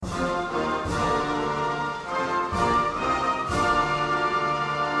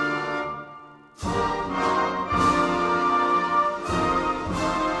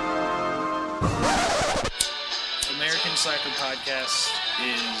podcast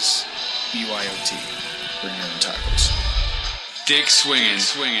is BYOT. Bring your own tacos. Dick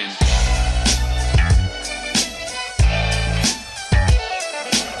swinging.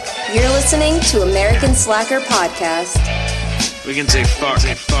 You're listening to American Slacker Podcast. We can say fuck.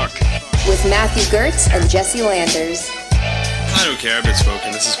 With Matthew Gertz and Jesse Landers. I don't care, I've been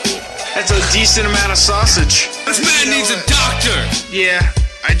smoking, this is cool. That's a decent amount of sausage. This man needs a doctor! Yeah,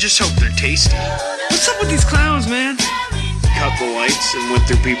 I just hope they're tasty. What's up with these clowns, man? Cut the lights and went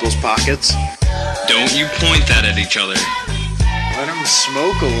through people's pockets. Don't you point that at each other. Let them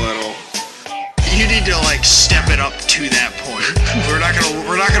smoke a little. You need to step it up to that point. We're not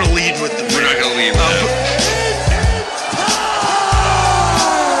gonna lead with the. We're not gonna lead with that.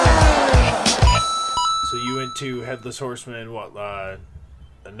 So you went to Headless Horseman, a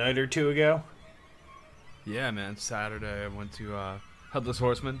night or two ago? Yeah, man. Saturday I went to Headless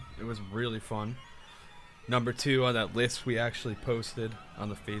Horseman. It was really fun. Number 2 on that list we actually posted on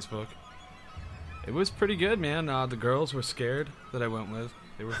the Facebook. It was pretty good, man. The girls were scared that I went with.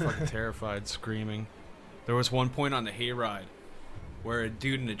 They were fucking terrified, screaming. There was one point on the hayride where a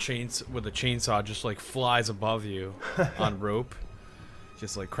dude with a chainsaw just flies above you on rope,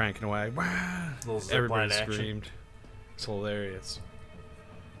 just cranking away. Everybody screamed. It's hilarious.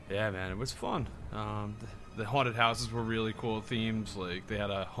 Yeah, man, it was fun. The haunted houses were really cool themes. They had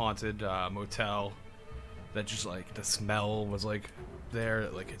a haunted motel that just the smell was there.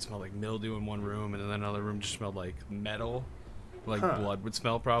 It smelled like mildew in one room, and then another room just smelled like metal. Blood would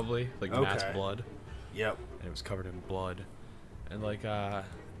smell probably, mass blood. Yep. And it was covered in blood. And they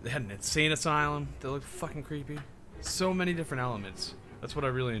had an insane asylum that looked fucking creepy. So many different elements. That's what I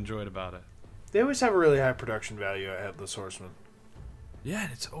really enjoyed about it. They always have a really high production value at Headless Horseman. Yeah,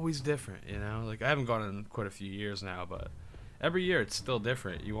 it's always different, you know? I haven't gone in quite a few years now, but every year it's still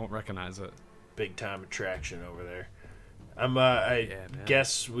different. You won't recognize it. Big time attraction over there. I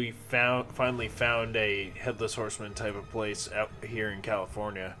guess we finally found a Headless Horseman type of place out here in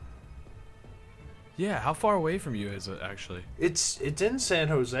California. Yeah, how far away from you is it actually? It's in San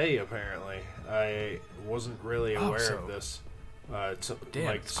Jose apparently. I wasn't really aware of this. Some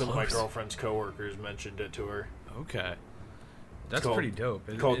of my girlfriend's coworkers mentioned it to her. Okay, that's pretty dope.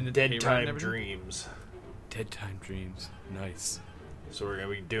 It's called Dead Time Dreams. Dead Time Dreams, nice. So we're gonna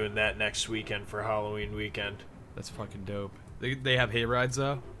be doing that next weekend for Halloween weekend. That's fucking dope. They have hay rides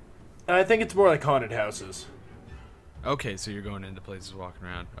though? I think it's more like haunted houses. Okay, so you're going into places walking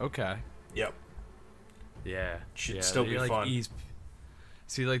around. Okay. Yep. Yeah. Should still be fun.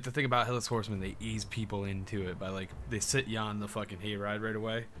 See, the thing about Headless Horseman, they ease people into it by they sit you on the fucking hay ride right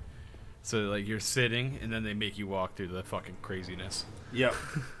away. So you're sitting and then they make you walk through the fucking craziness. Yep.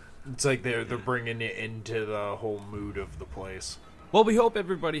 It's they're bringing it into the whole mood of the place. Well, we hope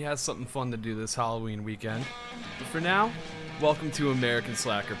everybody has something fun to do this Halloween weekend. But for now, welcome to American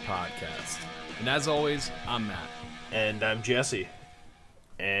Slacker Podcast. And as always, I'm Matt. And I'm Jesse.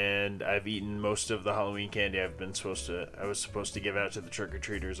 And I've eaten most of the Halloween candy I was supposed to give out to the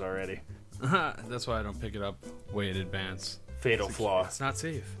trick-or-treaters already. That's why I don't pick it up way in advance. Fatal flaw. It's not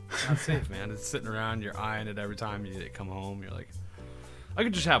safe. It's not safe, man. It's sitting around, you're eyeing it every time you come home. You're I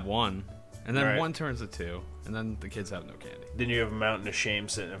could just have one. And then one turns to 2, and then the kids have no candy. Then you have a mountain of shame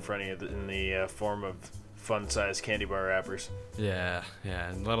sitting in front of you in the form of fun-sized candy bar wrappers. Yeah,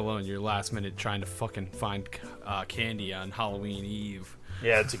 and let alone your last minute trying to fucking find candy on Halloween Eve.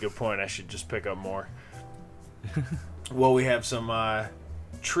 Yeah, that's a good point. I should just pick up more. Well, we have some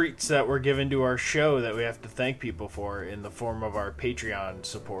treats that were given to our show that we have to thank people for in the form of our Patreon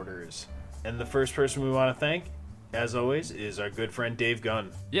supporters. And the first person we want to thank, as always, is our good friend Dave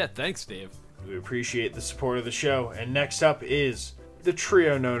Gunn. Yeah, thanks, Dave. We appreciate the support of the show. And next up is the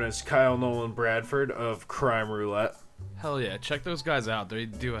trio known as Kyle, Nolan, Bradford of Crime Roulette. Hell yeah, check those guys out. They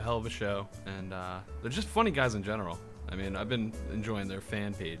do a hell of a show, and they're just funny guys in general. I mean, I've been enjoying their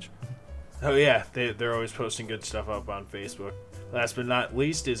fan page. Oh yeah, they're always posting good stuff up on Facebook. Last but not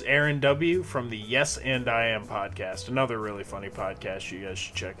least is Aaron W. from the Yes and I Am podcast. Another really funny podcast you guys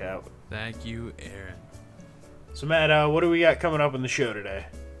should check out. Thank you, Aaron. So Matt, what do we got coming up in the show today?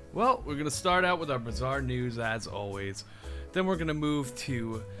 Well, we're going to start out with our bizarre news as always. Then we're going to move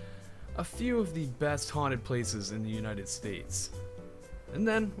to a few of the best haunted places in the United States. And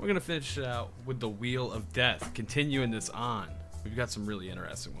then we're going to finish it out with the Wheel of Death, continuing this on. We've got some really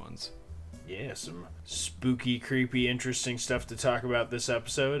interesting ones. Yeah, some spooky, creepy, interesting stuff to talk about this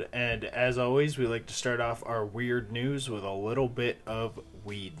episode. And as always, we like to start off our weird news with a little bit of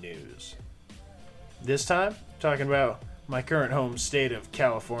weed news. This time, talking about my current home state of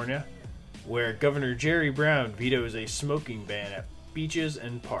California, where Governor Jerry Brown vetoes a smoking ban at beaches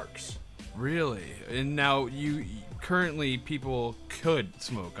and parks. Really? And now currently people could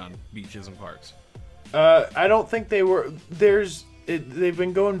smoke on beaches and parks? I don't think they were. They've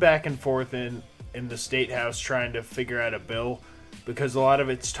been going back and forth in the state house trying to figure out a bill because a lot of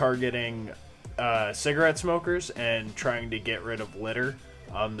it's targeting cigarette smokers and trying to get rid of litter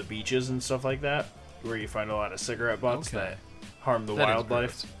on the beaches and stuff like that, where you find a lot of cigarette butts that harm the That is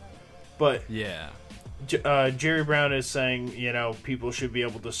wildlife. gross. But Yeah. Jerry Brown is saying, people should be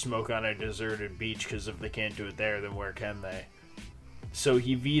able to smoke on a deserted beach because if they can't do it there, then where can they? So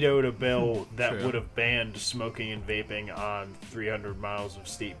he vetoed a bill that True. would have banned smoking and vaping on 300 miles of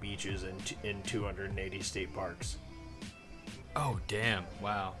state beaches in 280 state parks. Oh, damn.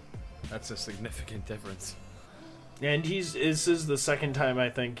 Wow. That's a significant difference. And this is the second time I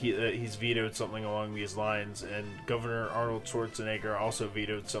think he's vetoed something along these lines, and Governor Arnold Schwarzenegger also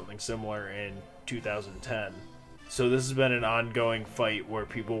vetoed something similar in 2010. So this has been an ongoing fight where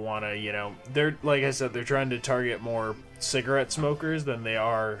people want to, they're, like I said, they're trying to target more cigarette smokers than they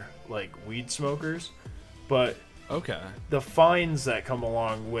are, like, weed smokers. But Okay. the fines that come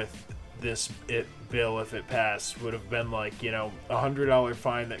along with this bill, if it passed, would have been like, $100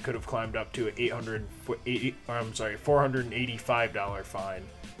 fine that could have climbed up to $485 fine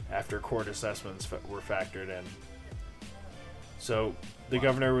after court assessments were factored in. So the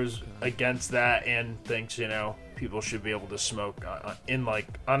governor was against that and thinks, people should be able to smoke on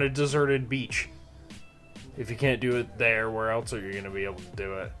a deserted beach. If you can't do it there, where else are you going to be able to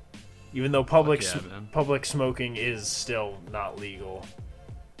do it? Even though public smoking is still not legal.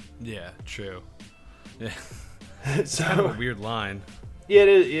 Yeah, true. Yeah. It's kind of a weird line. Yeah,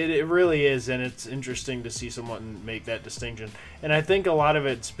 it really is, and it's interesting to see someone make that distinction. And I think a lot of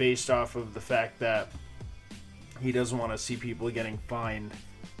it's based off of the fact that he doesn't want to see people getting fined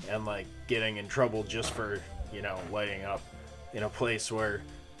and, like, getting in trouble just for, lighting up in a place where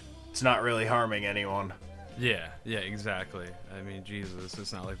it's not really harming anyone. Yeah, exactly. I mean, Jesus,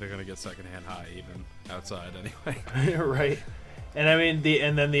 it's not like they're going to get secondhand high even outside anyway. Right. And I mean,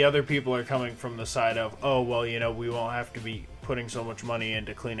 then the other people are coming from the side of, oh, well, we won't have to be putting so much money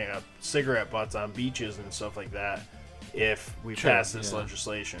into cleaning up cigarette butts on beaches and stuff like that if we pass this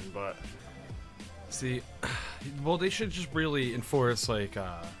legislation. But see, well, they should just really enforce, like,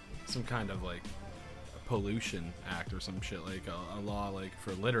 some kind of, like, pollution act or some shit, like a law, like,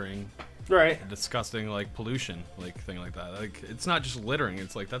 for littering. Right. Disgusting, like, pollution, like, thing like that. Like, it's not just littering.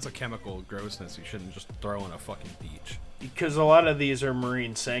 It's like, that's a chemical grossness you shouldn't just throw on a fucking beach. Because a lot of these are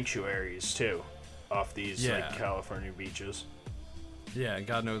marine sanctuaries, too, off these, like, California beaches. Yeah, and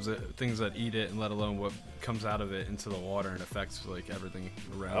God knows things that eat it, and let alone what comes out of it into the water and affects, like, everything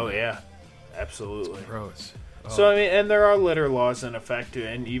around Oh, it. yeah. Absolutely. It's gross. So, I mean, and there are litter laws in effect, too,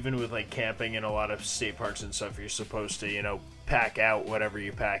 and even with, like, camping in a lot of state parks and stuff, you're supposed to, pack out whatever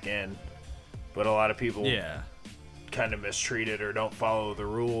you pack in. But a lot of people kind of mistreat it or don't follow the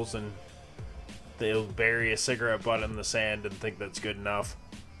rules, and they'll bury a cigarette butt in the sand and think that's good enough.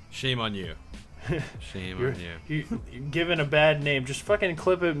 Shame on you. Shame on you. You're given a bad name. Just fucking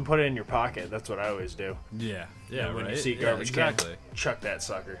clip it and put it in your pocket. That's what I always do. Yeah, When right? you see garbage can, exactly. chuck that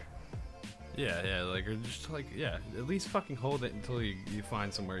sucker. Yeah, like, or just, like, at least fucking hold it until you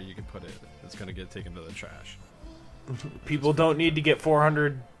find somewhere you can put it that's gonna get taken to the trash. People don't need to get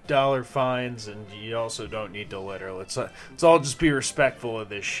 $400 fines, and you also don't need to litter. Let's all just be respectful of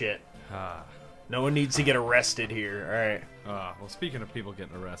this shit. No one needs to get arrested here. All right. Well, speaking of people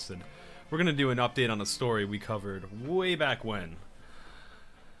getting arrested, we're going to do an update on a story we covered way back when.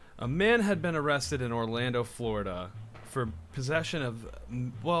 A man had been arrested in Orlando, Florida for possession of,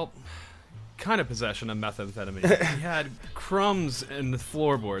 well, kind of possession of methamphetamine. He had crumbs in the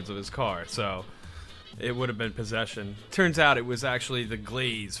floorboards of his car, so it would have been possession. Turns out it was actually the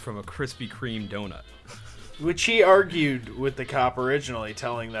glaze from a Krispy Kreme donut. Which he argued with the cop originally,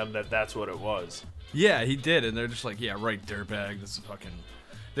 telling them that that's what it was. Yeah, he did, and they're just like, yeah, right, dirtbag, this is fucking...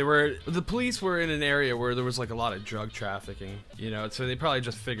 The police were in an area where there was, like, a lot of drug trafficking, so they probably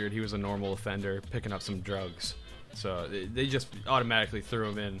just figured he was a normal offender picking up some drugs. So they just automatically threw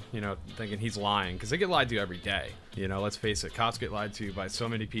him in, thinking he's lying, because they get lied to every day. Let's face it, cops get lied to by so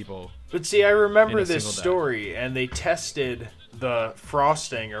many people. But see, I remember this story, and they tested the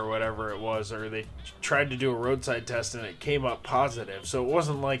frosting or whatever it was, or they tried to do a roadside test, and it came up positive. So it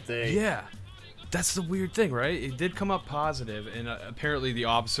wasn't like they... Yeah. That's the weird thing, right? It did come up positive, and apparently the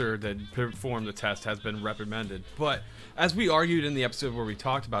officer that performed the test has been reprimanded. But as we argued in the episode where we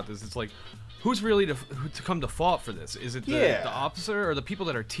talked about this, it's like, who's really to come to fault for this? Is it the officer or the people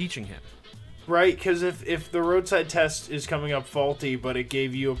that are teaching him? Right, because if the roadside test is coming up faulty, but it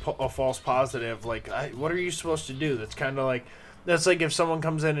gave you a false positive, like, what are you supposed to do? That's kind of like, that's like if someone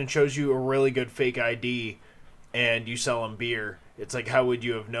comes in and shows you a really good fake ID, and you sell them beer, it's like, how would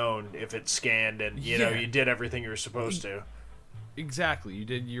you have known if it's scanned and, you know, Yeah. you did everything you were supposed to? Exactly. You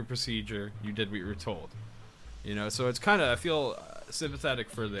did your procedure. You did what you were told. You know, so it's kind of, I feel sympathetic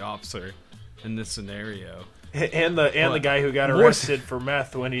for the officer in this scenario. And the guy who got More- arrested for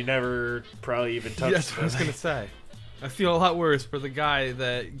meth when he never probably even touched That's what I was it. going to say. I feel a lot worse for the guy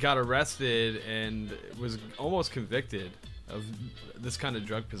that got arrested and was almost convicted of this kind of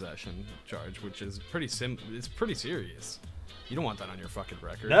drug possession charge, which is it's pretty serious. You don't want that on your fucking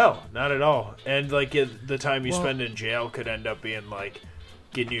record. No, not at all. And like the time you Well- spend in jail could end up being like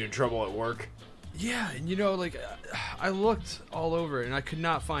getting you in trouble at work. Yeah, and you know, like, I looked all over and I could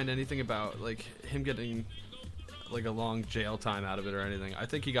not find anything about, like, him getting, like, a long jail time out of it or anything. I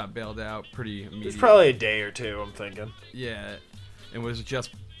think he got bailed out pretty immediately. It's probably a day or two, I'm thinking. Yeah, and was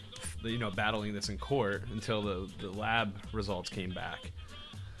just, you know, battling this in court until the lab results came back.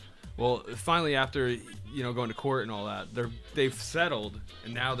 Well, finally, after, you know, going to court and all that, they've settled,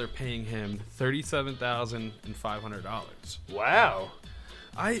 and now they're paying him $37,500. Wow.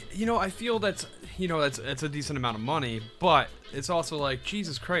 I feel that's a decent amount of money, but it's also like,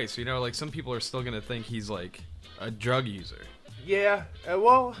 Jesus Christ, you know, like, some people are still gonna think he's like a drug user. Yeah.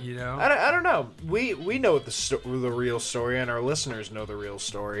 Well, You know? I don't know. We know the real story, and our listeners know the real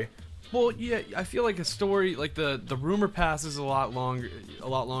story. Well, yeah, I feel like a story like the rumor passes a lot longer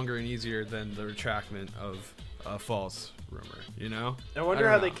and easier than the retractment of a false rumor. You know? I wonder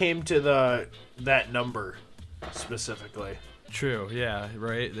don't how know. they came to that number specifically. True. Yeah.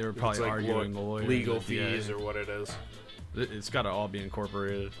 Right. They were It's probably like arguing the lawyers, legal but, yeah, fees or what it is. it's got to all be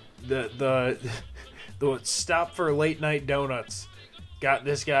incorporated. The stop for late night donuts got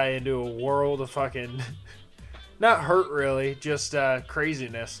this guy into a world of fucking not hurt really, just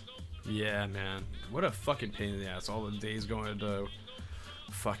craziness. Yeah, man. What a fucking pain in the ass. All the days going to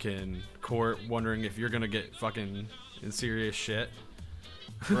fucking court wondering if you're gonna get fucking in serious shit.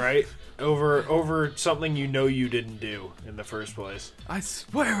 Right? over something you know you didn't do in the first place. I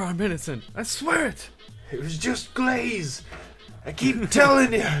swear I'm innocent. I swear it. It was just glaze. I keep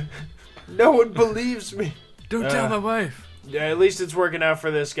telling you. No one believes me. Don't tell my wife. Yeah, at least it's working out for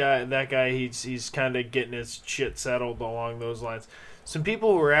this guy. That guy, he's kind of getting his shit settled along those lines. Some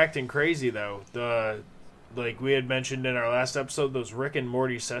people who were acting crazy though. Like we had mentioned in our last episode, those Rick and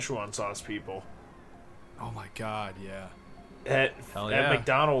Morty Szechuan sauce people Oh my god, yeah. at Hell at yeah.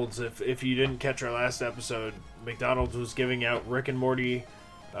 McDonald's. If you didn't catch our last episode, McDonald's was giving out Rick and Morty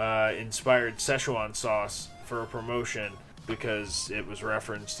inspired Szechuan sauce for a promotion because it was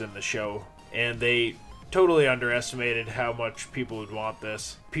referenced in the show, and they totally underestimated how much people would want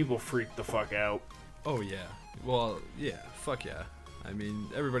this. People freaked the fuck out. Oh yeah. Well, yeah. Fuck yeah. I mean,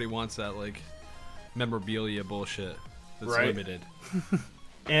 everybody wants that like memorabilia bullshit that's Right. limited.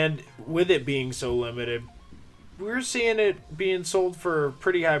 And with it being so limited, we're seeing it being sold for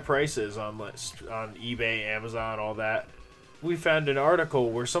pretty high prices on eBay, Amazon, all that. We found an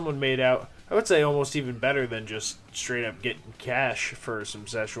article where someone made out, I would say almost even better than just straight up getting cash for some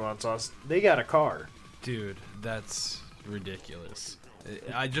Szechuan sauce. They got a car. Dude, that's ridiculous.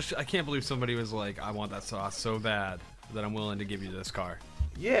 I can't believe somebody was like, I want that sauce so bad that I'm willing to give you this car.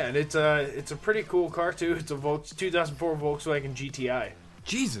 Yeah, and it's a pretty cool car too. It's a 2004 Volkswagen GTI.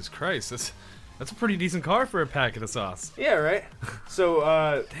 Jesus Christ, that's a pretty decent car for a packet of sauce. Yeah, right.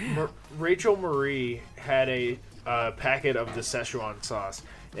 So Rachel Marie had a packet of the Szechuan sauce,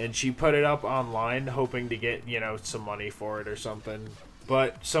 and she put it up online hoping to get some money for it or something.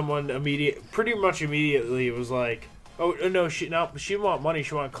 But someone pretty much immediately was like, "Oh no, she didn't want money.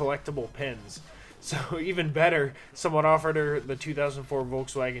 She wanted collectible pins." So even better, someone offered her the 2004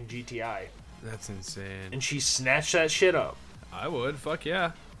 Volkswagen GTI, That's insane. and she snatched that shit up. I would, fuck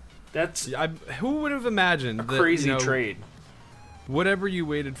yeah. That's Who would have imagined a that, crazy trade. Whatever you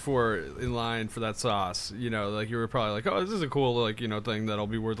waited for in line for that sauce, like you were probably like, oh, this is a cool, thing that'll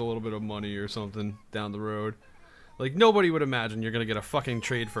be worth a little bit of money or something down the road. Like, nobody would imagine you're gonna get a fucking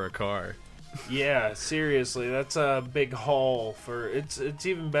trade for a car. Yeah, seriously, that's a big haul for. It's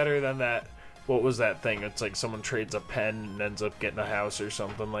even better than that. What was that thing? It's like someone trades a pen and ends up getting a house or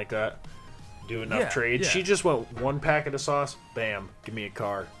something like that. Do enough Yeah, trades. yeah. She just went one packet of sauce. Bam, give me a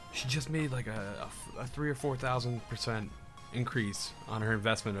car. She just made like a 3,000 or 4,000% increase on her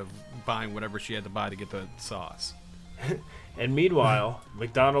investment of buying whatever she had to buy to get the sauce. And meanwhile,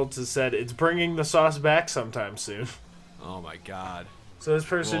 McDonald's has said it's bringing the sauce back sometime soon. Oh my god. So this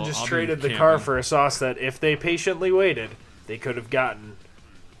person Well, just I'll be traded the car camping. for a sauce that, if they patiently waited, they could have gotten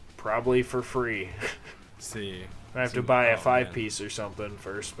probably for free. See. I have See, to buy a oh, 5-piece or something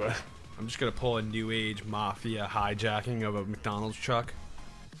first, but I'm just gonna pull a new age mafia hijacking of a McDonald's truck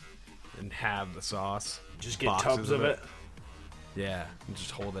and have the sauce. Just get boxes tubs of it. Yeah, and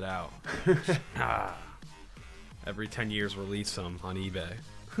just hold it out. Every 10 years, release some on eBay.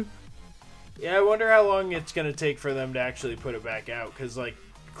 Yeah, I wonder how long it's going to take for them to actually put it back out. Because, like,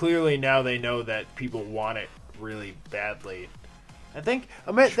 clearly now they know that people want it really badly. I think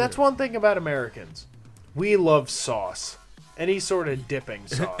that's one thing about Americans. We love sauce. Any sort of dipping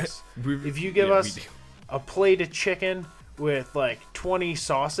sauce. If you give us a plate of chicken with, like, 20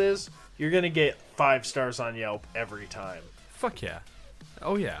 sauces, you're going to get 5 stars on Yelp every time. Fuck yeah.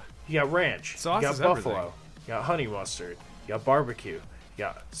 Oh, yeah. You got ranch. Sauce you got is buffalo. everything. You got honey mustard. You got barbecue. You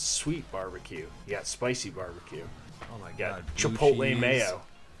got sweet barbecue. You got spicy barbecue. Oh, my You got God. chipotle cheese. mayo.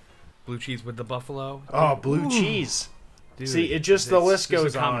 Blue cheese with the buffalo. Oh, blue cheese. Dude, See, it just the list there's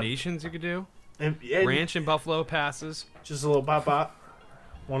goes on. combinations you could do. And Ranch and buffalo passes. just a little pop pop.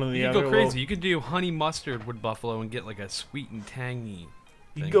 One of the You other. could go crazy. little- You could do honey mustard with buffalo and get like a sweet and tangy.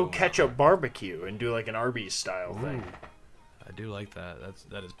 You thing can go going on. ketchup barbecue and do like an Arby's style thing, I do like that.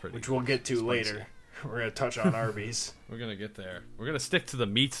 That is pretty. which we'll get to spicy. later. We're gonna touch on Arby's. We're gonna get there. We're gonna stick to the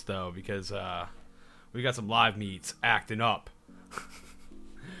meats though because we got some live meats acting up.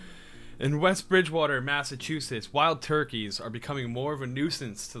 In West Bridgewater, Massachusetts, wild turkeys are becoming more of a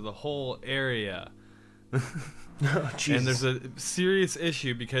nuisance to the whole area. Jesus. And there's a serious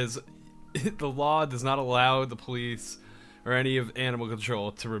issue because the law does not allow the police or any of animal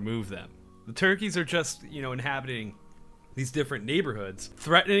control to remove them. The turkeys are just, inhabiting these different neighborhoods,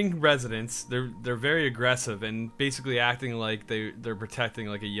 threatening residents. They're very aggressive and basically acting like they're protecting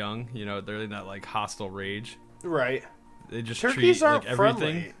like a young, they're in that like hostile rage. Right. They just Turkeys treat aren't like everything.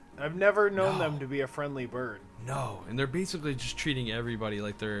 friendly. I've never known No. them to be a friendly bird. No, and they're basically just treating everybody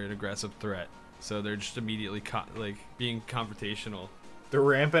like they're an aggressive threat. So they're just immediately being confrontational. They're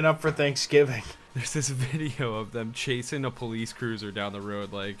ramping up for Thanksgiving. There's this video of them chasing a police cruiser down the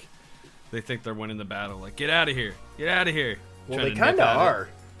road like they think they're winning the battle. Like, get out of here. Get out of here. Well, Trying they to kind nip of at it. are.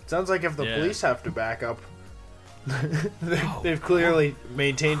 Sounds like if the Yeah. police have to back up, they've clearly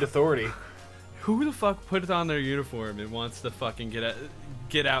maintained authority. Who the fuck put it on their uniform and wants to fucking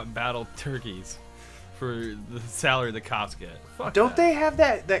get out and battle turkeys for the salary the cops get? Fuck Don't that. they have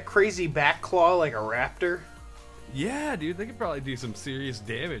that crazy back claw like a raptor? Yeah, dude, they could probably do some serious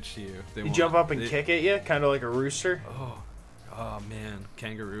damage to you. If they You want. jump up and They- kick at you, kind of like a rooster. Oh man,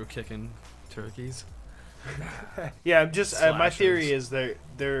 kangaroo kicking turkeys. Yeah, I'm just my Slashers. theory is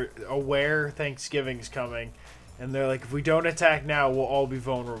they're aware Thanksgiving's coming, and they're like, if we don't attack now, we'll all be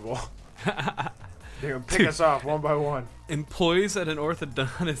vulnerable. They're gonna pick Dude. us off one by one. Employees at an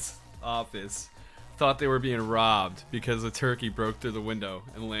orthodontist office thought they were being robbed because a turkey broke through the window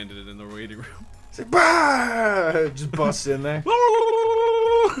and landed it in the waiting room. It's like, bah! Just busts in there.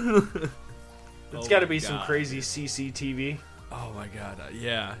 It's got to be some crazy CCTV Oh my god,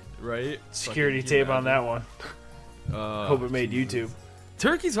 yeah, right? security Fucking tape on imagine. that one. Oh, Hope it made Jesus. YouTube.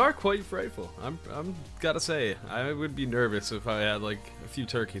 Turkeys are quite frightful. I'm gotta say, I would be nervous if I had like a few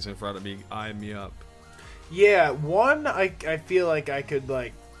turkeys in front of me eyeing me up. Yeah, one I feel like I could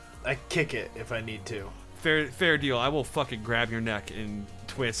I kick it if I need to. Fair deal. I will fucking grab your neck and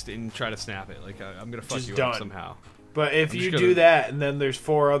twist and try to snap it. Like I'm gonna fuck Just you done. up somehow. But if I'm you just do gonna- that, and then there's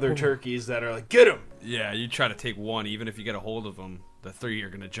 4 other turkeys that are like, get him. Yeah, you try to take one, even if you get a hold of them, the 3 are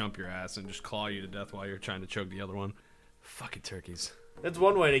gonna jump your ass and just claw you to death while you're trying to choke the other one. Fucking turkeys. That's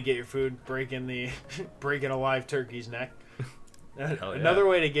one way to get your food, breaking a live turkey's neck. yeah. Another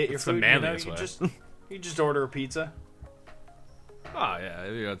way to get your That's the food, manliest you way. you just order a pizza. Oh yeah,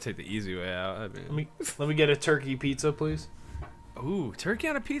 you gotta take the easy way out. I mean, Let me get a turkey pizza, please. ooh, turkey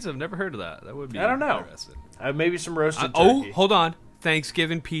on a pizza. I've never heard of that. That would be. I don't know. Interesting. Maybe some roasted Oh, turkey. hold on.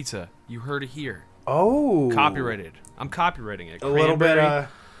 Thanksgiving pizza. You heard it here. Oh, Copyrighted. I'm copywriting it. A little bit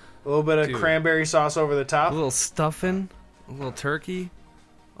of Dude. cranberry sauce over the a top. little stuffing, a little turkey.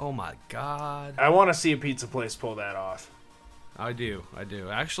 Oh my god. I want to see a pizza place pull that off. I do.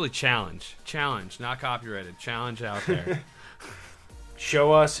 Actually, challenge, not copyrighted. Challenge out there.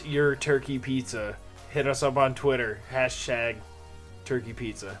 Show us your turkey pizza. Hit us up on Twitter. #turkey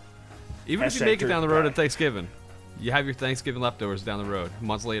pizza. Even if you Hashtag make it down the road turkey at Thanksgiving, you have your Thanksgiving leftovers down the road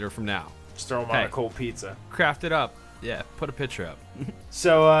months later from now. Just throw them on Hey. a cold pizza. Craft it up. Yeah, put a picture up.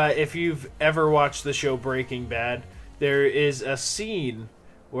 So, if you've ever watched the show Breaking Bad, there is a scene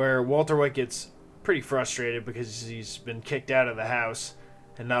where Walter White gets pretty frustrated because he's been kicked out of the house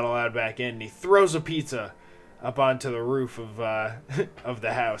and not allowed back in. And he throws a pizza up onto the roof of of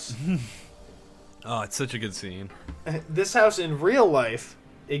the house. Oh, it's such a good scene. This house in real life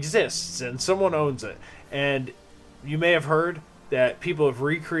exists, and someone owns it. And you may have heard that people have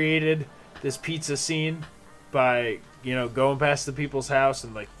recreated this pizza scene by going past the people's house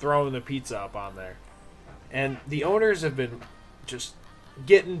and throwing the pizza up on there. And the owners have been just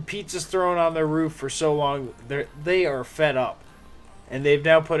getting pizzas thrown on their roof for so long. They are fed up. And they've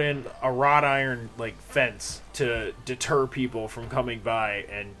now put in a wrought iron fence to deter people from coming by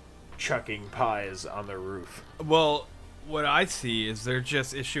and chucking pies on their roof. Well, what I see is they're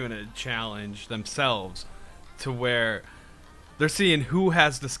just issuing a challenge themselves to where they're seeing who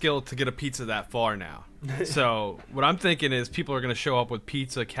has the skill to get a pizza that far now. So what I'm thinking is people are going to show up with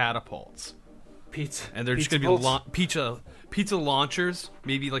pizza catapults. And they're just going to be pizza launchers,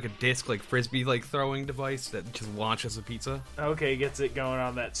 maybe like a disc, like frisbee, throwing device that just launches a pizza. Okay, gets it going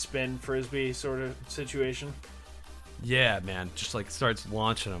on that spin frisbee sort of situation. Yeah, man, just starts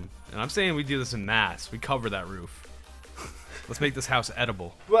launching them. And I'm saying we do this in mass. We cover that roof. Let's make this house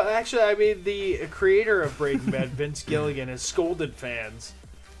edible. Well, actually, I mean, the creator of Breaking Bad, Vince Gilligan, has scolded fans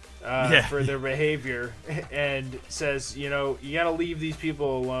for their behavior and says, you gotta leave these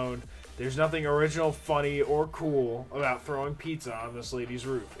people alone. There's nothing original, funny, or cool about throwing pizza on this lady's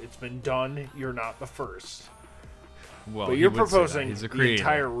roof. It's been done. You're not the first. Well, but you're proposing the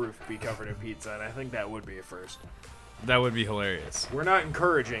entire roof be covered in pizza, and I think that would be a first. That would be hilarious. We're not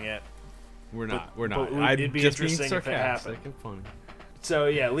encouraging it. We're not. It'd be interesting if it happened. And funny. So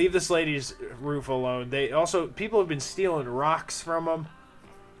yeah, leave this lady's roof alone. People have been stealing rocks from them.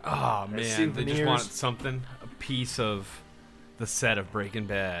 Oh man, they just wanted something, a piece of the set of Breaking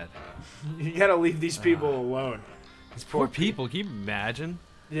Bad. You gotta leave these people alone. These poor people. Can you imagine?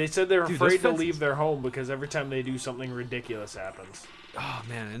 They said they're afraid to leave their home because every time they do, something ridiculous happens. Oh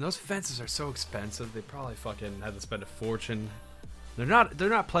man, and those fences are so expensive. They probably fucking had to spend a fortune. They're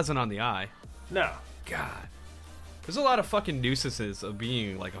not pleasant on the eye. No. God. There's a lot of fucking nuisances of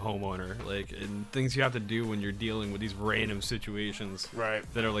being a homeowner, and things you have to do when you're dealing with these random situations, right?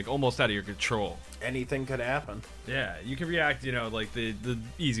 That are almost out of your control. Anything could happen. Yeah, you can react, the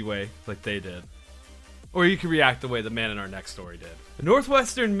easy way, like they did, or you can react the way the man in our next story did. A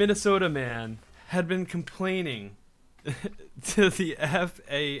northwestern Minnesota man had been complaining to the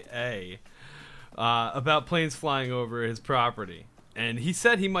FAA about planes flying over his property. And he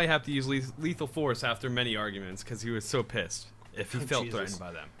said he might have to use lethal force after many arguments because he was so pissed if he felt threatened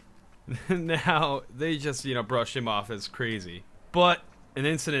by them. Now, they just, brushed him off as crazy. But an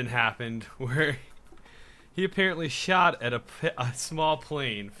incident happened where he apparently shot at a small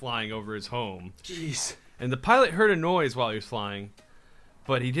plane flying over his home. Jeez. And the pilot heard a noise while he was flying,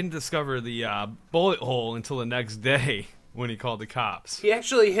 but he didn't discover the bullet hole until the next day when he called the cops. He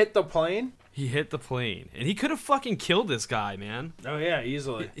actually hit the plane? He hit the plane, and he could have fucking killed this guy, man. Oh yeah,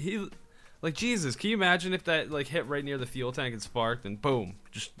 easily. He Jesus, can you imagine if that hit right near the fuel tank and sparked, and boom,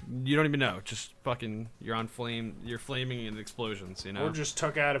 just you don't even know, just fucking you're on flame, you're flaming in explosions, Or just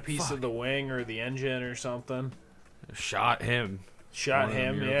took out a piece of the wing or the engine or something. Shot him.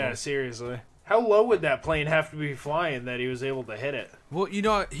 Yeah, seriously. How low would that plane have to be flying that he was able to hit it? Well,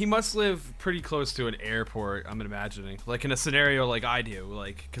 he must live pretty close to an airport, I'm imagining. In a scenario like I do,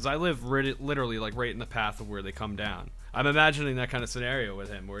 because I live literally, right in the path of where they come down. I'm imagining that kind of scenario with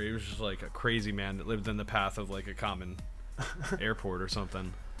him, where he was just, a crazy man that lived in the path of, a common airport or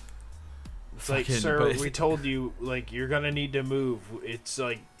something. It's sir, we told you, you're gonna need to move. It's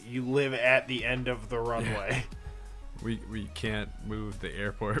you live at the end of the runway. We can't move the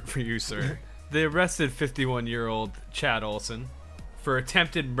airport for you, sir. They arrested 51-year-old Chad Olson for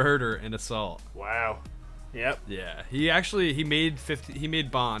attempted murder and assault. Wow. Yep. Yeah. He made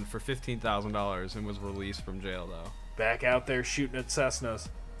bond for $15,000 and was released from jail though. Back out there shooting at Cessnas.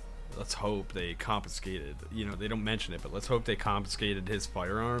 Let's hope they confiscated. They don't mention it, but let's hope they confiscated his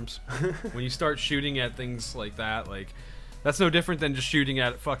firearms. When you start shooting at things like that, that's no different than just shooting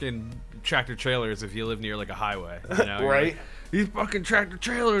at fucking tractor trailers if you live near a highway. Right? These fucking tractor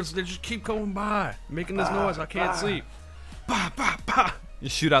trailers, they just keep going by, making this noise. I can't sleep. Bah, bah, bah. You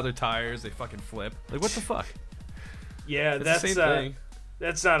shoot out their tires, they fucking flip. What the fuck? Yeah, that's the same thing.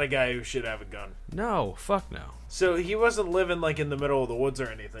 That's not a guy who should have a gun. No, fuck no. So he wasn't living in the middle of the woods or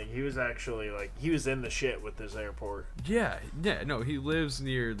anything. He was actually he was in the shit with this airport. Yeah, no, he lives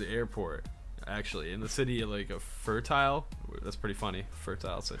near the airport. Actually, in the city of a Fertile. That's pretty funny.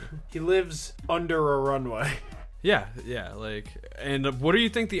 Fertile city. He lives under a runway. Yeah. And what do you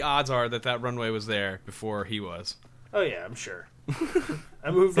think the odds are that runway was there before he was? Oh yeah, I'm sure.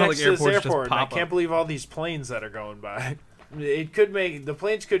 I moved next to this airport, and I can't believe all these planes that are going by. The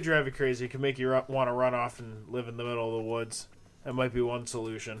planes could drive you crazy. It could make you want to run off and live in the middle of the woods. That might be one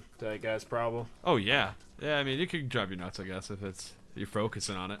solution to that guy's problem. Oh yeah. Yeah, I mean, it could drive you nuts, I guess, if you're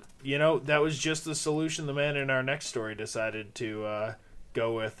focusing on it. That was just the solution the man in our next story decided to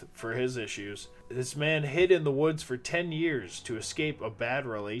go with for his issues. This man hid in the woods for 10 years to escape a bad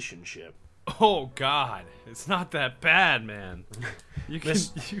relationship. Oh God, it's not that bad, man. You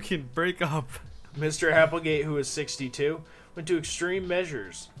can break up. Mr. Applegate, who is 62, went to extreme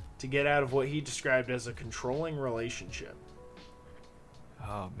measures to get out of what he described as a controlling relationship.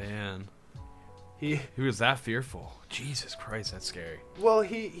 Oh man, He was that fearful. Jesus Christ, that's scary. Well,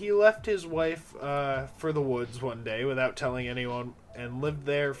 he left his wife for the woods one day without telling anyone and lived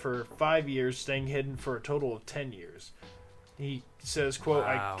there for 5 years, staying hidden for a total of 10 years. He says, quote,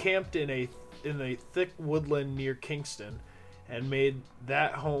 Wow. I camped in a thick woodland near Kingston and made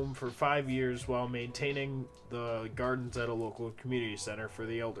that home for 5 years while maintaining the gardens at a local community center for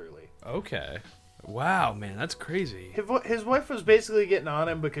the elderly. Okay. Wow, man, that's crazy. His wife was basically getting on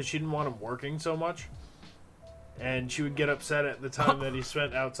him because she didn't want him working so much. And she would get upset at the time that he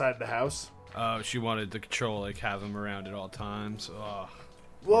spent outside the house. Oh, she wanted to control, like, have him around at all times. Oh,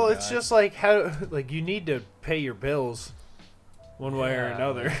 Well, poor it's guy. just like how you need to pay your bills one way or Yeah.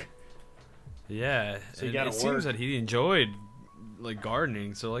 another. Yeah. So you and gotta it seems work. that he enjoyed, like,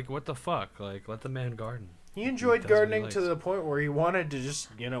 gardening. So, like, what the fuck? Like, let the man garden. He enjoyed That's what he gardening likes. to the point where he wanted to just,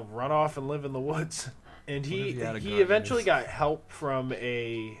 run off and live in the woods. And What he if he had a he garden? eventually got help from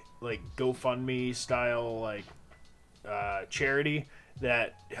a GoFundMe style charity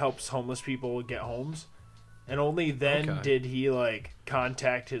that helps homeless people get homes. And only then Okay. did he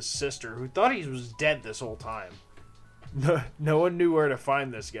contact his sister, who thought he was dead this whole time. No one knew where to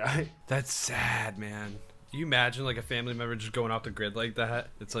find this guy. That's sad, man. Can you imagine, like, a family member just going off the grid like that?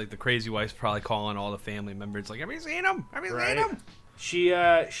 It's like the crazy wife's probably calling all the family members, like, have you seen him? Have you seen him? She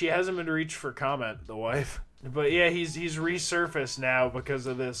hasn't been reached for comment, the wife. But yeah, he's resurfaced now because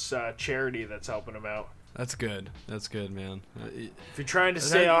of this charity that's helping him out. That's good. That's good, man. If you're trying to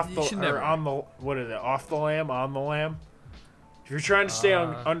stay off you the should or never- on the off the lamb, on the lamb. If you're trying to stay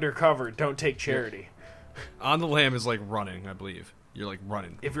undercover, don't take charity. On the lamb is like running, I believe. You're like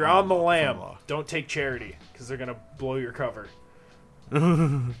running. If you're on the from lamb, law. don't take charity because they're gonna blow your cover.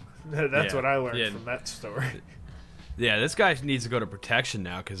 That's Yeah, what I learned yeah. from that story. Yeah, this guy needs to go to protection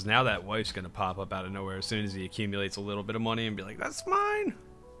now because now that wife's going to pop up out of nowhere as soon as he accumulates a little bit of money and be like, that's mine.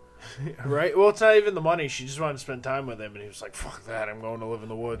 Right? Well, it's not even the money. She just wanted to spend time with him, and he was like, "Fuck that! I'm going to live in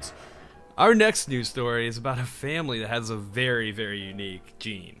the woods." Our next news story is about a family that has a very, very unique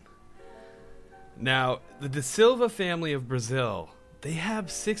gene. Now, the De Silva family of Brazil, they have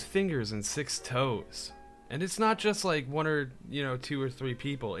 6 fingers and 6 toes. And it's not just like 1 or 2 or 3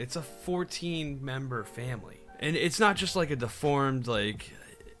 people. It's a 14-member family. And it's not just like a deformed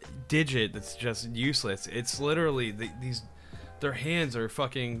digit that's just useless. It's literally their hands are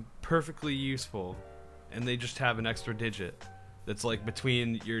fucking perfectly useful, and they just have an extra digit that's like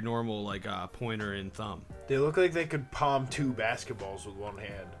between your normal pointer and thumb. They look like they could palm 2 basketballs with one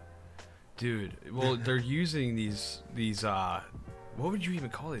hand. Dude, well, they're using these what would you even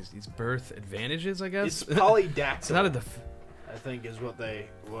call these birth advantages, I guess? It's polydactyl. It's not a I think is what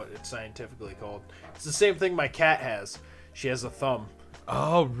it's scientifically called. It's the same thing my cat has. She has a thumb.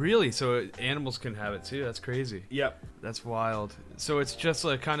 Oh, really? So animals can have it too? That's crazy. Yep. That's wild. So it's just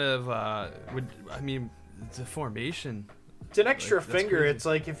a kind of deformation. It's an extra That's finger. crazy. It's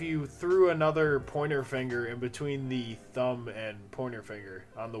like if you threw another pointer finger in between the thumb and pointer finger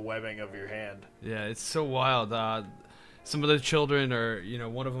on the webbing of your hand. Yeah, it's so wild. Some of the children are,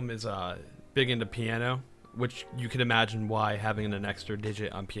 one of them is big into piano, which you can imagine why having an extra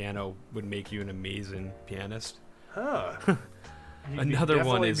digit on piano would make you an amazing pianist. Huh. You'd Another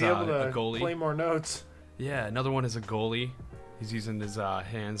one definitely is be able a to goalie. play more notes. Yeah, another one is a goalie. He's using his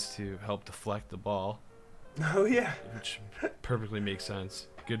hands to help deflect the ball, Oh yeah, which perfectly makes sense.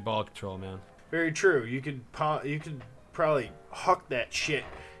 Good ball control, man. very true. You could probably huck that shit,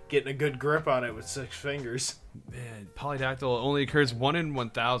 getting a good grip on it with 6 fingers. Man, polydactyl only occurs 1 in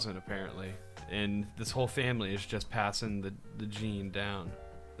 1,000 apparently, and this whole family is just passing the gene down,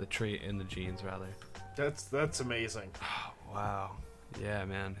 the trait in the genes rather. That's amazing. Wow. Yeah,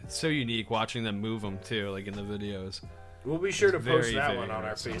 man. It's so unique watching them move them too, like in the videos. We'll be sure to It's post very, that very one on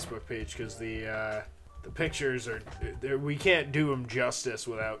our interesting. Facebook page because the pictures are we can't do them justice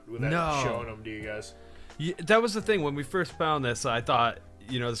without No. showing them to you guys. Yeah, that was the thing. When we first found this, I thought,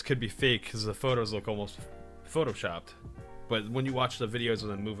 this could be fake because the photos look almost photoshopped. But when you watch the videos of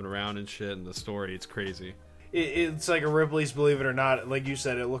them moving around and shit and the story, it's crazy. It's like a Ripley's Believe It or Not. Like you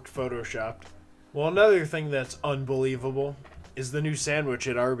said, it looked photoshopped. Well, another thing that's unbelievable is the new sandwich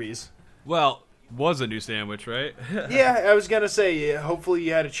at Arby's. Well, was a new sandwich, right? Yeah, I was gonna say, hopefully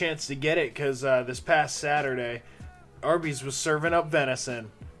you had a chance to get it because this past Saturday, Arby's was serving up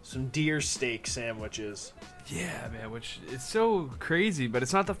venison, some deer steak sandwiches. Yeah, man, which is so crazy, but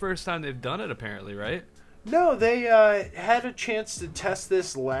it's not the first time they've done it apparently, right? No, they had a chance to test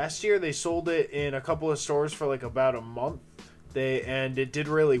this last year. They sold it in a couple of stores for like about a month. And it did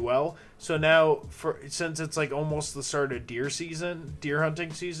really well. So now, since it's like almost the start of deer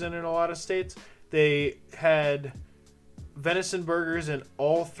hunting season in a lot of states, they had venison burgers in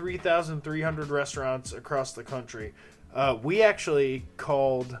all 3,300 restaurants across the country. We actually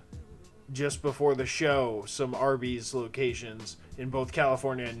called just before the show some Arby's locations in both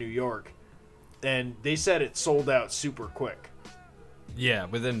California and New York, and they said it sold out super quick. Yeah,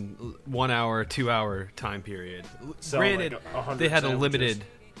 within 1 hour, 2 hour time period. Granted, like 100 they had sandwiches.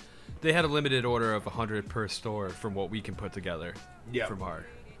 a limited order of 100 per store from what we can put together Yeah. from our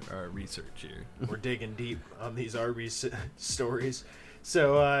research here. We're digging deep on these Arby's stories.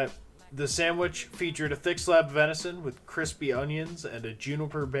 So, the sandwich featured a thick slab of venison with crispy onions and a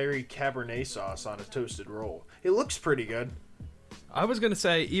juniper berry Cabernet sauce on a toasted roll. It looks pretty good. I was going to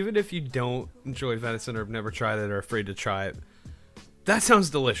say, even if you don't enjoy venison or have never tried it or are afraid to try it, that sounds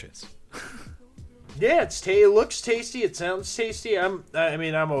delicious. Yeah, it looks tasty. It sounds tasty. I'm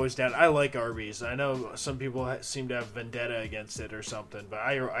always down. I like Arby's. I know some people seem to have vendetta against it or something, but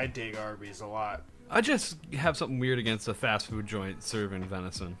I dig Arby's a lot. I just have something weird against a fast food joint serving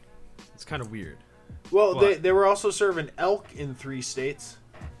venison. It's kind of weird. Well, But- they were also serving elk in 3 states.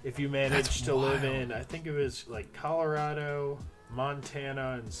 If you managed That's to live wild. in, I think it was like Colorado,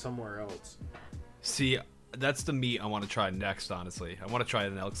 Montana, and somewhere else. See, that's the meat I want to try next, honestly. I want to try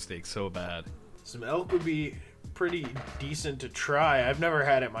an elk steak so bad. Some elk would be pretty decent to try. I've never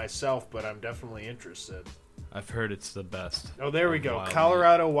had it myself, but I'm definitely interested. I've heard it's the best. Oh, there we of go. wild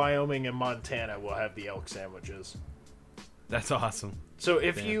Colorado, Wyoming, and Montana will have the elk sandwiches. meat. That's awesome. So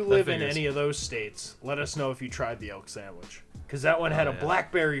if Yeah, you that live in figures. any of those states, let us know if you tried the elk sandwich. Because that one had a yeah.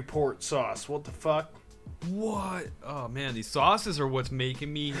 blackberry port sauce. What the fuck? What? Oh man, these sauces are what's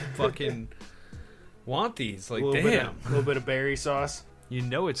making me fucking want these. Like, A damn. little bit of berry sauce. You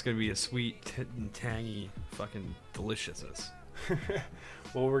know it's gonna be a sweet, and tangy, fucking deliciousness.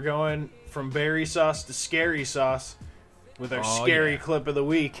 Well, we're going from berry sauce to scary sauce with our Oh, scary yeah. clip of the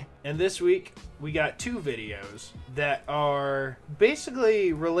week. And this week, we got 2 videos that are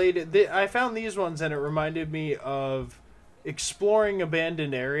basically related. I found these ones and it reminded me of exploring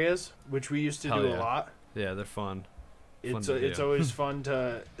abandoned areas, which we used to Hell do yeah. a lot. Yeah, they're fun. It's to it's do. always fun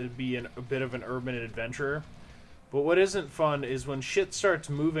to be a bit of an urban adventurer. But what isn't fun is when shit starts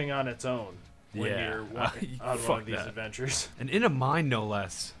moving on its own when Yeah. you're on one Fuck of these that. adventures. And in a mine, no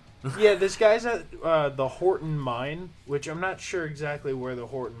less. Yeah, this guy's at the Horton Mine, which I'm not sure exactly where the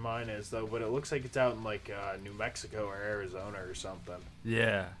Horton Mine is, though, but it looks like it's out in, like, New Mexico or Arizona or something.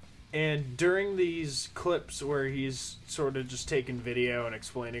 Yeah. And during these clips where he's sort of just taking video and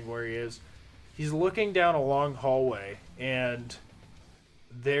explaining where he is, he's looking down a long hallway, and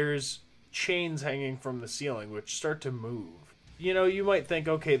there's chains hanging from the ceiling, which start to move. You know, you might think,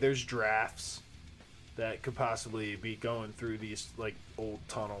 okay, there's drafts that could possibly be going through these, like, old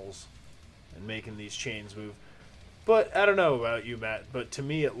tunnels and making these chains move. But I don't know about you, Matt, but to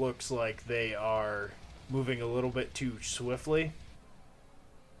me it looks like they are moving a little bit too swiftly.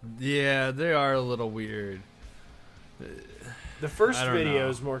 Yeah, they are a little weird. The first I don't video know.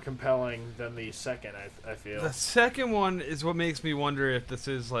 is more compelling than the second, I feel. The second one is what makes me wonder if this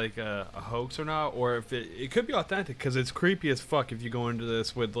is like a hoax or not, or if it could be authentic, because it's creepy as fuck if you go into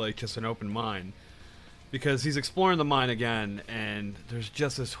this with like just an open mind. Because he's exploring the mine again, and there's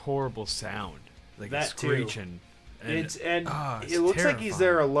just this horrible sound, like That it's too. screeching. And It's it's it looks like he's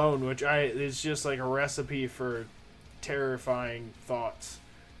there terrifying. alone, which is just like a recipe for terrifying thoughts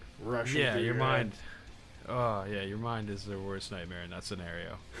rushing Yeah, through your head. mind. Oh yeah, your mind is the worst nightmare in that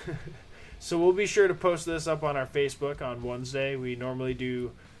scenario. So we'll be sure to post this up on our Facebook on Wednesday. We normally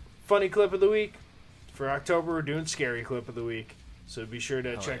do funny clip of the week. For October, we're doing scary clip of the week. So be sure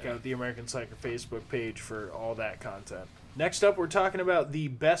to check yeah. out the American Psycho Facebook page for all that content. Next up, we're talking about the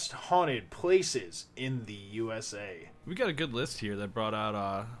best haunted places in the USA. We got a good list here that brought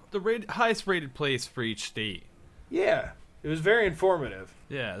out the highest rated place for each state. Yeah, it was very informative.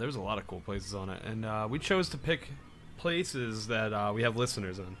 Yeah, there's a lot of cool places on it, and we chose to pick places that we have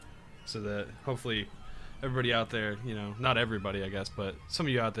listeners in, so that hopefully everybody out there, you know, not everybody, I guess, but some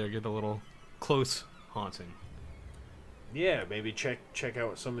of you out there get a little close haunting. Yeah, maybe check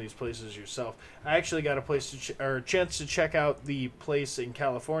out some of these places yourself. I actually got a chance to check out the place in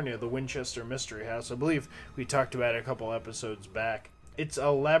California, the Winchester Mystery House. I believe we talked about it a couple episodes back. It's a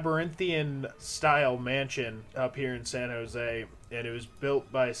labyrinthian style mansion up here in San Jose, and it was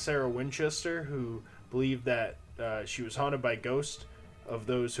built by Sarah Winchester, who believed that she was haunted by ghosts of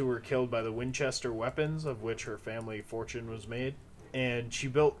those who were killed by the Winchester weapons, of which her family fortune was made. and she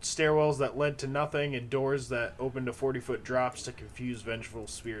built stairwells that led to nothing and doors that opened to 40-foot drops to confuse vengeful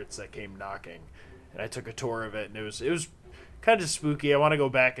spirits that came knocking. And I took a tour of it, and it was kind of spooky. I want to go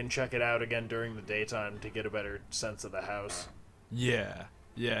back and check it out again during the daytime to get a better sense of the house. Yeah,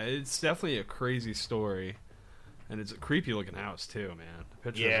 it's definitely a crazy story, and it's a creepy looking house too, man.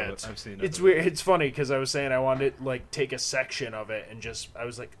 The pictures I've seen. It's weird. It's funny because I was saying I wanted to take a section of it and I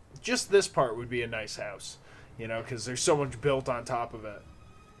was like, just this part would be a nice house, because there's so much built on top of it.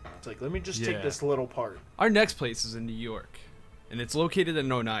 It's like, let me just take this little part. Our next place is in New York, and it's located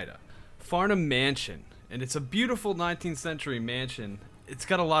in Oneida, Farnham Mansion, and it's a beautiful 19th century mansion. It's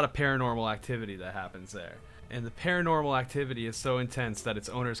got a lot of paranormal activity that happens there. And the paranormal activity is so intense that its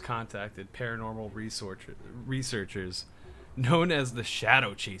owners contacted paranormal researchers known as the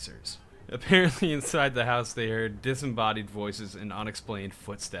Shadow Chasers. Apparently inside the house they heard disembodied voices and unexplained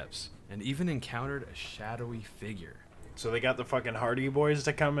footsteps, and even encountered a shadowy figure. So they got the fucking Hardy Boys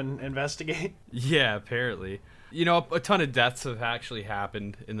to come and investigate? Yeah, apparently. A ton of deaths have actually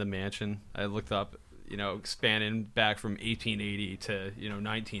happened in the mansion. I looked up, spanning back from 1880 to,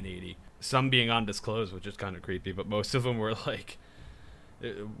 1980. Some being undisclosed, which is kind of creepy, but most of them were like,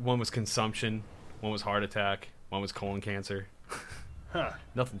 one was consumption, one was heart attack, one was colon cancer. Huh.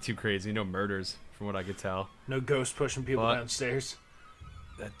 Nothing too crazy, no murders, from what I could tell. No ghosts pushing people downstairs.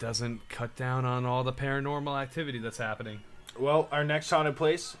 That doesn't cut down on all the paranormal activity that's happening. Well, our next haunted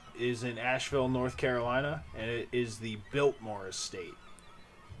place is in Asheville, North Carolina, and it is the Biltmore Estate.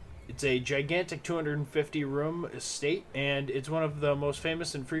 It's a gigantic 250-room estate, and it's one of the most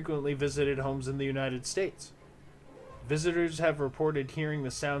famous and frequently visited homes in the United States. Visitors have reported hearing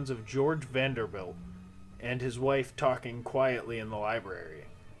the sounds of George Vanderbilt and his wife talking quietly in the library,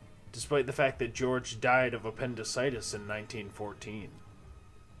 despite the fact that George died of appendicitis in 1914.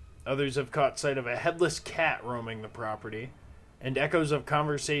 Others have caught sight of a headless cat roaming the property, and echoes of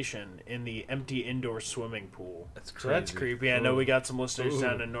conversation in the empty indoor swimming pool. That's crazy. So that's creepy. I know we got some listeners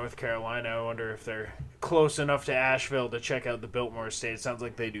down in North Carolina. I wonder if they're close enough to Asheville to check out the Biltmore Estate. It sounds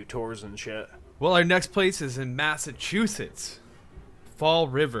like they do tours and shit. Well, our next place is in Massachusetts. Fall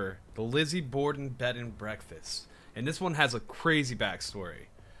River, the Lizzie Borden Bed and Breakfast. And this one has a crazy backstory.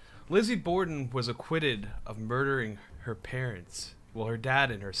 Lizzie Borden was acquitted of murdering her parents, her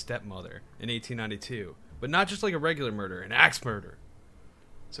dad and her stepmother, in 1892. But not just like a regular murder, an axe murder.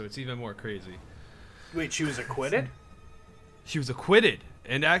 So it's even more crazy. Wait, she was acquitted? She was acquitted.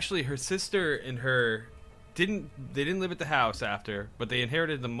 And actually her sister and her didn't live at the house after, but they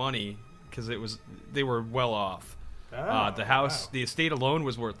inherited the money because they were well off. The house, the estate alone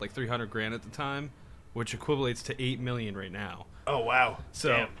was worth like $300,000 at the time, which equates to $8 million right now. Oh wow.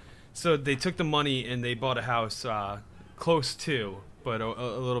 So they took the money and they bought a house close to, but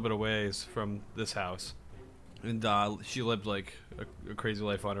a little bit of ways from this house. And she lived like a crazy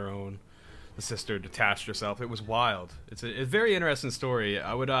life on her own. The sister detached herself. It was wild. It's a very interesting story.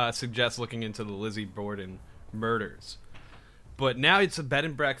 I would suggest looking into the Lizzie Borden murders. But now it's a bed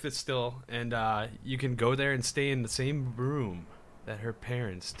and breakfast still, and you can go there and stay in the same room that her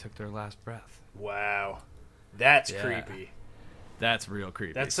parents took their last breath. Wow. That's creepy. That's real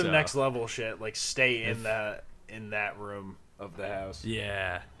creepy. That's some next level shit. Like stay in that room of the house.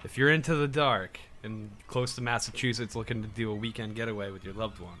 Yeah. If you're into the dark and close to Massachusetts looking to do a weekend getaway with your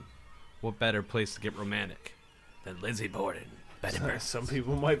loved one, what better place to get romantic than Lizzie Borden? Some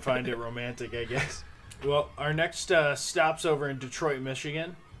people might find it romantic, I guess. Well, our next stop's over in Detroit,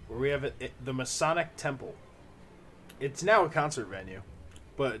 Michigan, where we have the Masonic Temple. It's now a concert venue,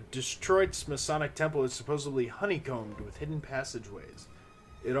 but Detroit's Masonic Temple is supposedly honeycombed with hidden passageways.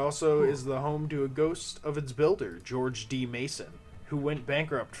 It also is the home to a ghost of its builder, George D. Mason, who went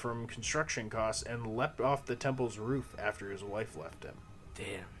bankrupt from construction costs and leapt off the temple's roof after his wife left him.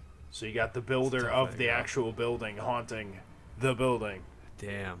 Damn. So you got the builder of the actual building haunting the building.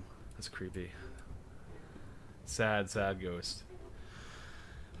 Damn. That's creepy. Sad ghost.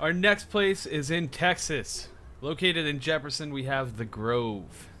 Our next place is in Texas. Located in Jefferson, we have The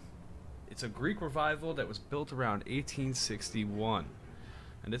Grove. It's a Greek revival that was built around 1861.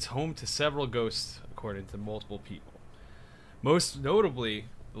 And it's home to several ghosts, according to multiple people. Most notably,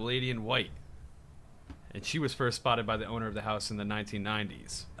 the Lady in White. And she was first spotted by the owner of the house in the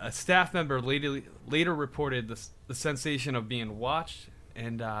 1990s. A staff member later reported the sensation of being watched,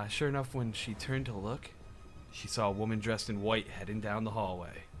 and sure enough, when she turned to look, she saw a woman dressed in white heading down the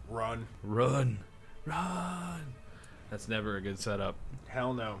hallway. Run. That's never a good setup.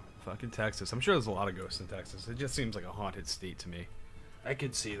 Hell no. Fucking Texas. I'm sure there's a lot of ghosts in Texas. It just seems like a haunted state to me. I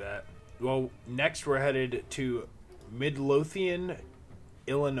could see that. Well, next we're headed to Midlothian,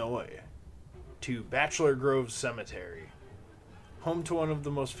 Illinois, to Bachelor Grove Cemetery. home to one of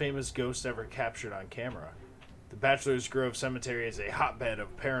the most famous ghosts ever captured on camera. The Bachelor's Grove Cemetery is a hotbed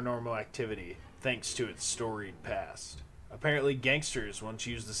of paranormal activity, thanks to its storied past. Apparently, gangsters once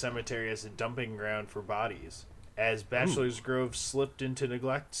used the cemetery as a dumping ground for bodies. As Bachelor's Grove slipped into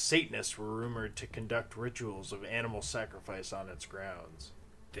neglect, Satanists were rumored to conduct rituals of animal sacrifice on its grounds.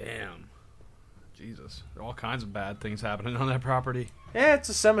 Damn. Jesus. There are all kinds of bad things happening on that property. Yeah, it's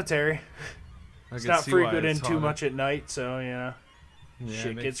a cemetery. I It's can not see why frequented it's too haunted. much at night, so, Yeah, shit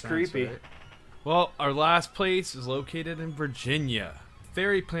it makes gets sense, creepy. right? Well, our last place is located in Virginia.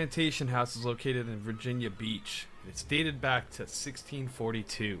 Ferry Plantation House is located in Virginia Beach. It's dated back to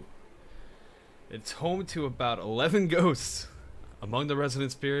 1642. It's home to about 11 ghosts. Among the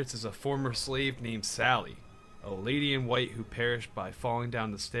resident spirits is a former slave named Sally, a lady in white who perished by falling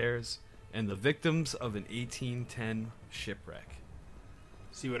down the stairs, and the victims of an 1810 shipwreck.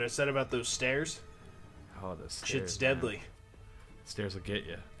 See what I said about those stairs? Oh, the stairs. Shit's man. deadly. Stairs will get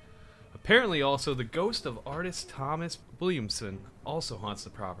you. Apparently, also, the ghost of artist Thomas Williamson also haunts the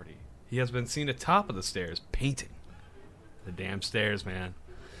property. He has been seen atop of the stairs, painting. The damn stairs, man.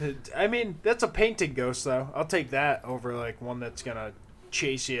 I mean, that's a painted ghost, though. I'll take that over, like, one that's gonna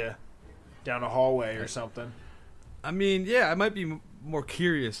chase you down a hallway or something. I mean, yeah, I might be more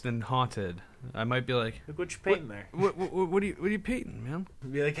curious than haunted. I might be like, Look what you're painting there. what are you painting, man?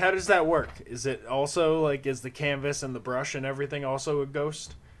 Be like, how does that work? Is it also, like, is the canvas and the brush and everything also a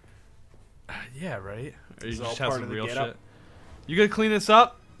ghost? Yeah, right? Or you It's all just have part some of the real get-up. shit. You gonna clean this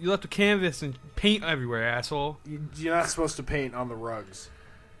up? You left the canvas and paint everywhere, asshole. You're not supposed to paint on the rugs.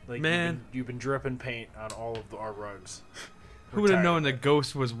 Like, Man. you've been dripping paint on all of our rugs. Who would have known that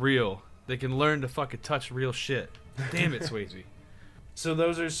ghost was real? They can learn to fucking touch real shit. Damn it, Swayze. So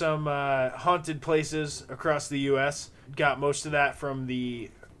those are some haunted places across the U.S. Got most of that from the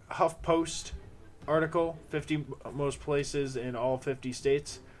HuffPost article, 50 most places in all 50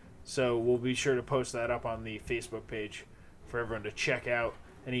 states. So we'll be sure to post that up on the Facebook page for everyone to check out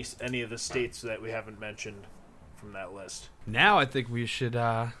any of the states that we haven't mentioned from that list. Now I think we should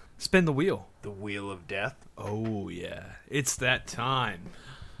spin the wheel. The Wheel of Death. Oh, yeah. It's that time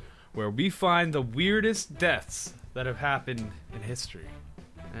where we find the weirdest deaths that have happened in history.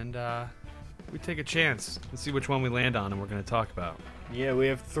 And we take a chance and see which one we land on and we're going to talk about. Yeah, we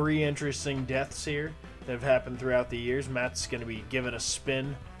have 3 interesting deaths here that have happened throughout the years. Matt's going to be giving a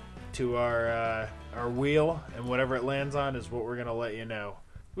spin to our wheel, and whatever it lands on is what we're going to let you know.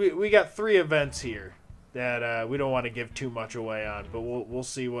 We got 3 events here that we don't want to give too much away on, but we'll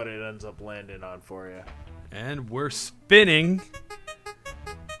see what it ends up landing on for you. And we're spinning.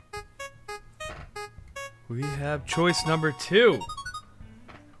 We have choice number 2.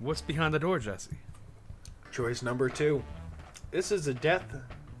 What's behind the door, Jesse? Choice number 2. This is a death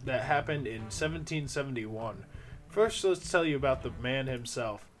that happened in 1771. First, let's tell you about the man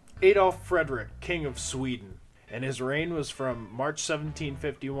himself, Adolf Fredrik, King of Sweden. And his reign was from March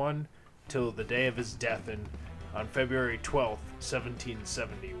 1751 till the day of his death on February 12th,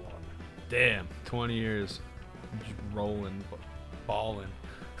 1771. Damn, 20 years. Just rolling, balling.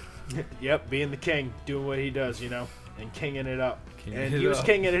 Yep, being the king, doing what he does, and kinging it up. Kinging And it he was up.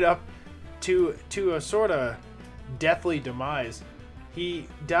 kinging it up to a sort of deathly demise. He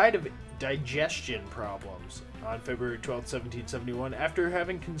died of digestion problems on February 12th, 1771, after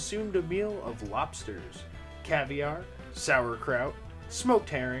having consumed a meal of lobsters, caviar, sauerkraut, smoked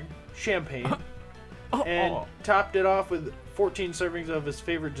herring, champagne, and topped it off with 14 servings of his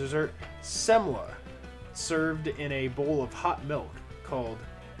favorite dessert, semla, served in a bowl of hot milk called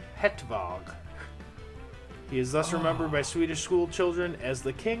Hettvag. He is thus remembered by Swedish school children as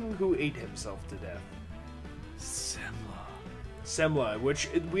the king who ate himself to death. Semla, which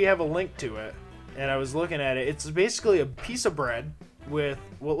we have a link to it, and I was looking at it. It's basically a piece of bread with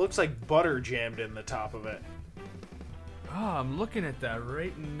what looks like butter jammed in the top of it. Oh, I'm looking at that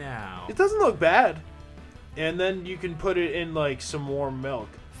right now. It doesn't look bad. And then you can put it in like some warm milk.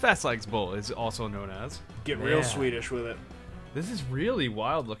 Fast Legs Bowl is also known as. Get real Yeah. Swedish with it. This is really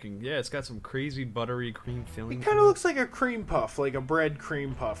wild looking. Yeah, it's got some crazy buttery cream filling. It kind of to looks like a cream puff, like a bread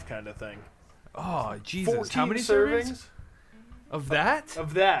cream puff kind of thing. Oh, Jesus. 14 How many servings? Of that?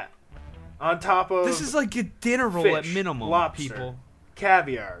 of that. On top of This is like a dinner roll fish, at minimum, lobster, people.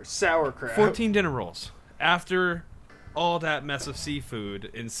 caviar, sauerkraut. 14 dinner rolls. After all that mess of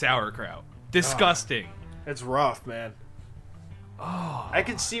seafood and sauerkraut. Disgusting. It's rough, man. Oh, I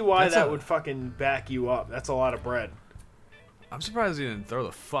can see why that's that a- would fucking back you up. That's a lot of bread. I'm surprised he didn't throw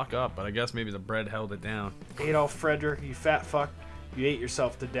the fuck up, but I guess maybe the bread held it down. Adolf Fredrik, you fat fuck. You ate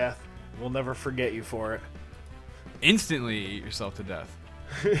yourself to death. We'll never forget you for it. Instantly eat yourself to death.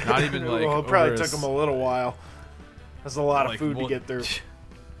 Not even like. Well, it probably over took him a little while. That's a lot of Like, food to well, get through.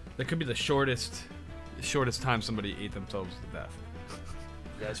 That could be the shortest time somebody ate themselves to death.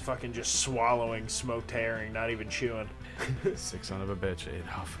 You guys fucking just swallowing, smoked herring, not even chewing. Sick son of a bitch,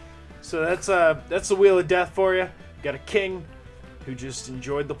 Adolf. So that's the Wheel of Death for you. Got a king who just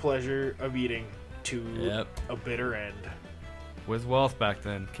enjoyed the pleasure of eating to a bitter end. With wealth back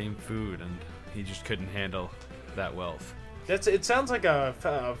then came food, and he just couldn't handle that wealth. It sounds like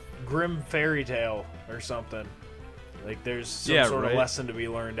a grim fairy tale or something. Like there's some sort of lesson to be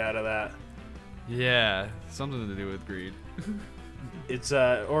learned out of that. Yeah, something to do with greed. It's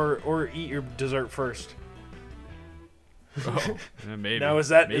or eat your dessert first. Oh, yeah, maybe. Now is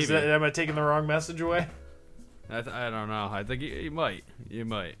that am I taking the wrong message away? I don't know. I think you might. You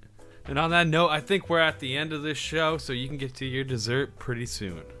might. And on that note, I think we're at the end of this show, so you can get to your dessert pretty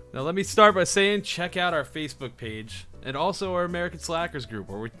soon. Now, let me start by saying check out our Facebook page and also our American Slackers group,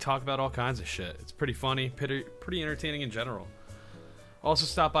 where we talk about all kinds of shit. It's pretty funny, pretty entertaining in general. Also,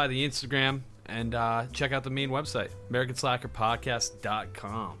 stop by the Instagram and check out the main website,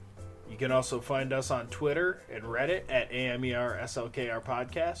 AmericanSlackerPodcast.com. You can also find us on Twitter and Reddit at AMERSLKR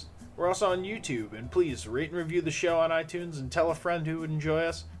Podcast. We're also on YouTube, and please rate and review the show on iTunes and tell a friend who would enjoy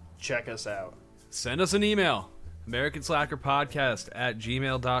us. Check us out. Send us an email,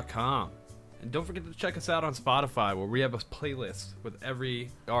 AmericanSlackerPodcast@gmail.com. And don't forget to check us out on Spotify, where we have a playlist with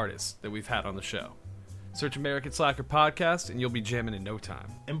every artist that we've had on the show. Search American Slacker Podcast, and you'll be jamming in no time.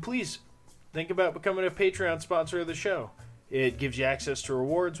 And please, think about becoming a Patreon sponsor of the show. It gives you access to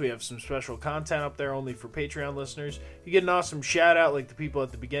rewards. We have some special content up there only for Patreon listeners. You get an awesome shout out like the people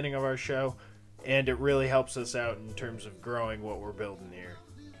at the beginning of our show, and it really helps us out in terms of growing what we're building here.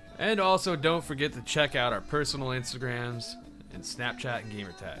 And also, don't forget to check out our personal Instagrams and Snapchat and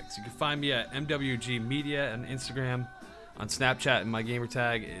gamer tags. You can find me at MWG Media on Instagram. On Snapchat, and my gamer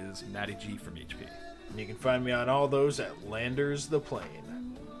tag is Matty G from HP. And you can find me on all those at Landers the Plane.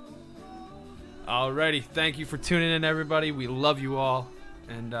 Alrighty, thank you for tuning in, everybody. We love you all.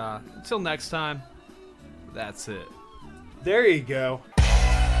 And until next time, that's it. There you go.